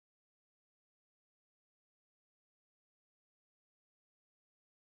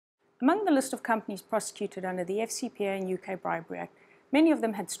Among the list of companies prosecuted under the FCPA and UK Bribery Act, many of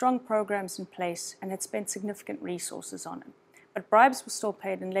them had strong programs in place and had spent significant resources on it. But bribes were still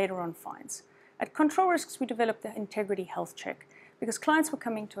paid and later on fines. At Control Risks, we developed the Integrity Health Check because clients were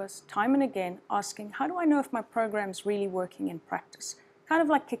coming to us time and again asking, how do I know if my program is really working in practice? Kind of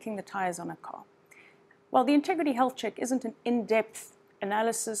like kicking the tires on a car. Well, the Integrity Health Check isn't an in-depth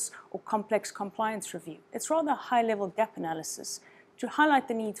analysis or complex compliance review. It's rather a high-level gap analysis to highlight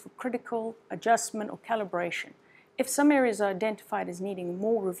the needs for critical adjustment or calibration. If some areas are identified as needing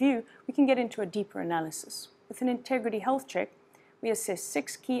more review, we can get into a deeper analysis. With an Integrity Health Check, we assess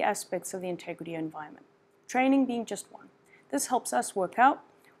 6 key aspects of the integrity environment, training being just one. This helps us work out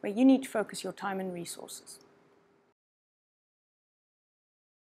where you need to focus your time and resources.